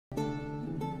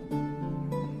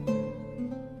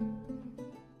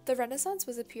The Renaissance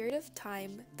was a period of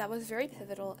time that was very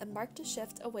pivotal and marked a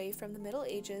shift away from the Middle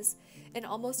Ages in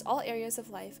almost all areas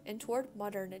of life and toward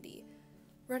modernity.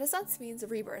 Renaissance means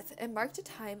rebirth and marked a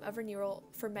time of renewal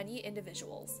for many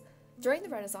individuals. During the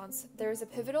Renaissance, there was a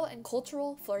pivotal and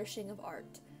cultural flourishing of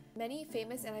art. Many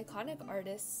famous and iconic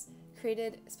artists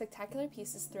created spectacular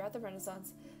pieces throughout the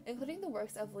Renaissance, including the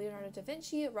works of Leonardo da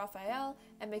Vinci, Raphael,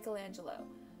 and Michelangelo.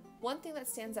 One thing that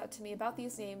stands out to me about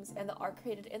these names and the art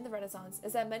created in the Renaissance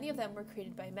is that many of them were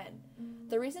created by men.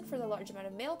 The reason for the large amount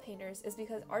of male painters is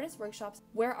because artist workshops,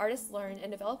 where artists learn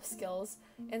and develop skills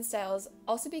and styles,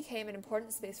 also became an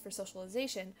important space for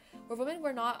socialization, where women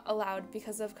were not allowed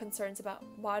because of concerns about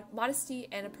modesty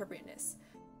and appropriateness.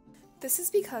 This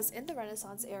is because in the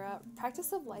Renaissance era,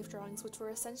 practice of life drawings, which were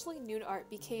essentially nude art,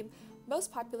 became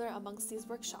most popular amongst these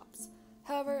workshops.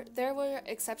 However, there were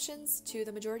exceptions to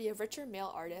the majority of richer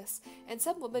male artists, and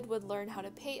some women would learn how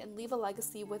to paint and leave a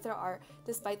legacy with their art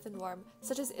despite the norm,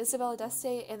 such as Isabella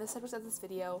d'Este and the subject of this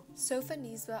video,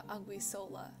 Sofonisba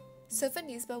Anguissola.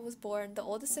 Sofonisba was born the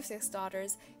oldest of 6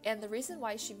 daughters, and the reason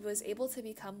why she was able to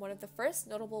become one of the first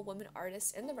notable women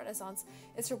artists in the Renaissance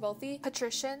is her wealthy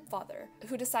patrician father,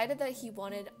 who decided that he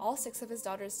wanted all 6 of his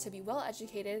daughters to be well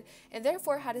educated and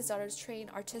therefore had his daughters train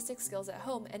artistic skills at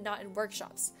home and not in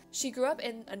workshops. She grew up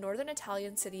in a northern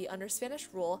Italian city under Spanish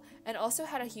rule and also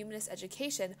had a humanist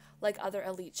education like other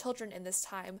elite children in this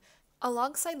time,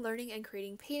 alongside learning and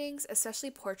creating paintings,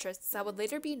 especially portraits, that would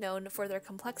later be known for their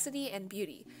complexity and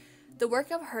beauty. The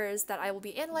work of hers that I will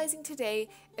be analyzing today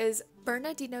is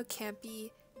Bernardino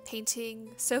Campi painting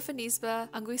Sofonisba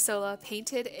Anguissola,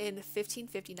 painted in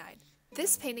 1559.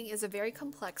 This painting is a very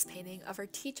complex painting of her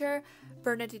teacher,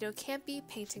 Bernardino Campi,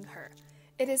 painting her.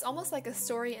 It is almost like a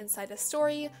story inside a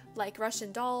story, like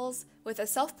Russian dolls, with a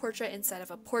self-portrait inside of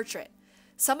a portrait.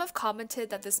 Some have commented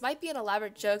that this might be an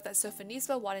elaborate joke that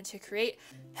Sofonisba wanted to create.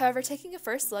 However, taking a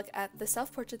first look at the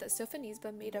self-portrait that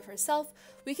Sofonisba made of herself,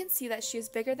 we can see that she is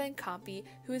bigger than Campi,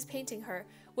 who is painting her,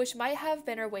 which might have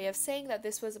been her way of saying that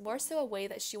this was more so a way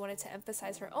that she wanted to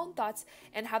emphasize her own thoughts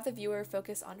and have the viewer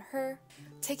focus on her.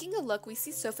 Taking a look, we see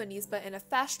Sofonisba in a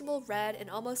fashionable red and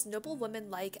almost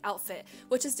noblewoman-like outfit,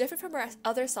 which is different from her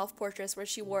other self-portraits where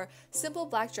she wore simple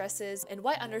black dresses and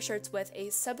white undershirts with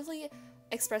a subtly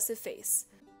expressive face.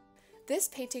 This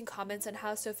painting comments on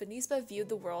how Sofonisba viewed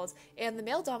the world and the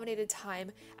male-dominated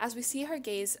time, as we see her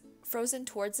gaze frozen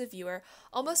towards the viewer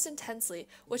almost intensely,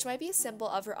 which might be a symbol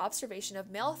of her observation of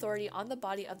male authority on the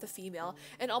body of the female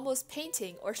and almost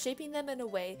painting or shaping them in a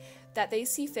way that they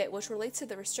see fit, which relates to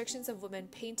the restrictions of women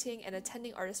painting and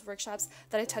attending artist workshops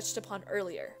that I touched upon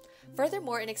earlier.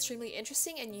 Furthermore, an extremely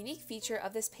interesting and unique feature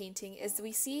of this painting is that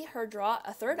we see her draw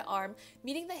a third arm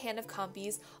meeting the hand of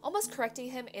Campi's, almost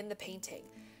correcting him in the painting.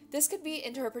 This could be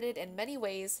interpreted in many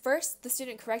ways. First, the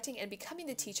student correcting and becoming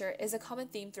the teacher is a common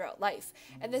theme throughout life,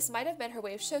 and this might have been her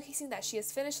way of showcasing that she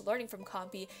has finished learning from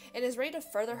Campi and is ready to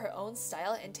further her own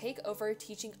style and take over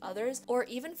teaching others, or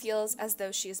even feels as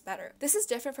though she is better. This is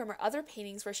different from her other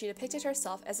paintings where she depicted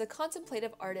herself as a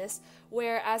contemplative artist,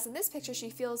 whereas in this picture she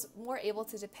feels more able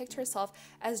to depict herself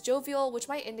as jovial, which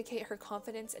might indicate her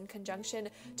confidence in conjunction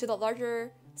to the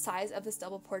larger size of this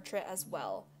double portrait as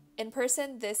well. In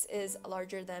person, this is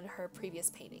larger than her previous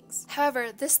paintings.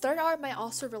 However, this third arm might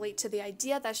also relate to the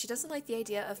idea that she doesn't like the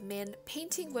idea of men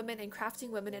painting women and crafting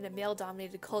women in a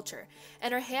male-dominated culture,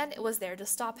 and her hand was there to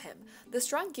stop him. The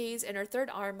strong gaze in her third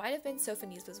arm might have been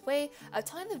Sofonisba's way of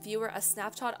telling the viewer a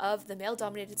snapshot of the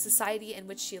male-dominated society in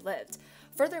which she lived.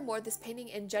 Furthermore, this painting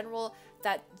in general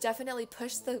that definitely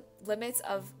pushed the limits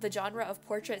of the genre of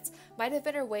portraits might have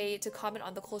been her way to comment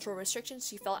on the cultural restrictions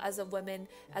she felt as a woman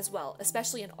as well,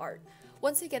 especially in art.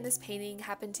 Once again, this painting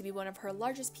happened to be one of her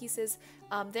largest pieces,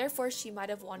 therefore she might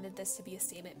have wanted this to be a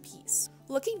statement piece.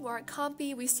 Looking more at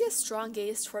Campi, we see a strong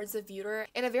gaze towards the viewer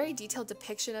and a very detailed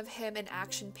depiction of him in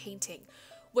action painting,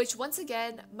 which once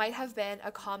again might have been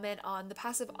a comment on the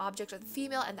passive object of the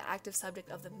female and the active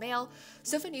subject of the male.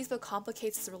 Sofonisba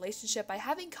complicates this relationship by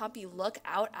having Campi look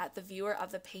out at the viewer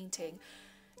of the painting.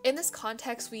 In this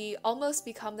context, we almost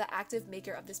become the active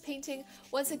maker of this painting,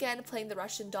 once again playing the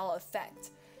Russian doll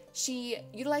effect. She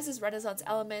utilizes Renaissance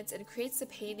elements and creates the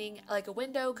painting like a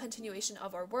window continuation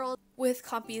of our world with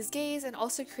Campi's gaze, and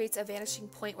also creates a vanishing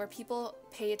point where people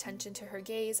pay attention to her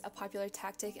gaze, a popular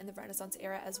tactic in the Renaissance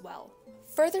era as well.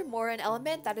 Furthermore, an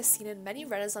element that is seen in many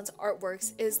Renaissance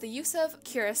artworks is the use of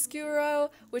chiaroscuro,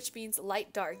 which means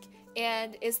light-dark.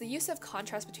 and is the use of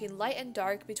contrast between light and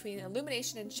dark, between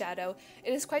illumination and shadow.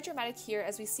 It is quite dramatic here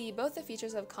as we see both the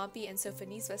features of Campi and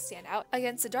Sofonisba stand out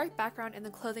against the dark background and the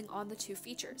clothing on the two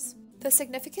features. The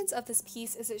significance of this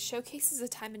piece is it showcases a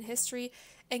time in history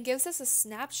and gives us a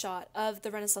snapshot of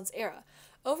the Renaissance era.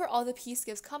 Overall, the piece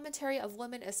gives commentary of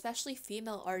women, especially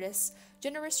female artists,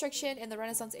 gender restriction in the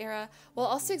Renaissance era, while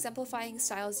also exemplifying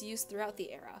styles used throughout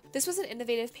the era. This was an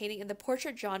innovative painting in the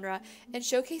portrait genre and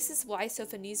showcases why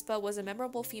Sofonisba was a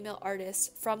memorable female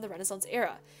artist from the Renaissance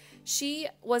era. She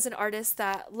was an artist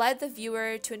that led the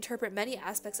viewer to interpret many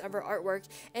aspects of her artwork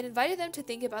and invited them to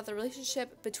think about the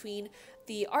relationship between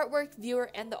the artwork, viewer,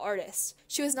 and the artist.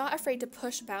 She was not afraid to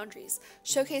push boundaries,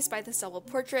 showcased by this double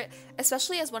portrait,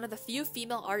 especially as one of the few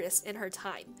female artists in her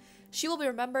time. She will be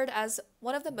remembered as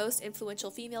one of the most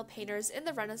influential female painters in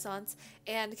the Renaissance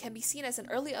and can be seen as an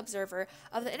early observer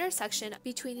of the intersection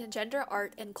between gender,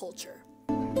 art, and culture.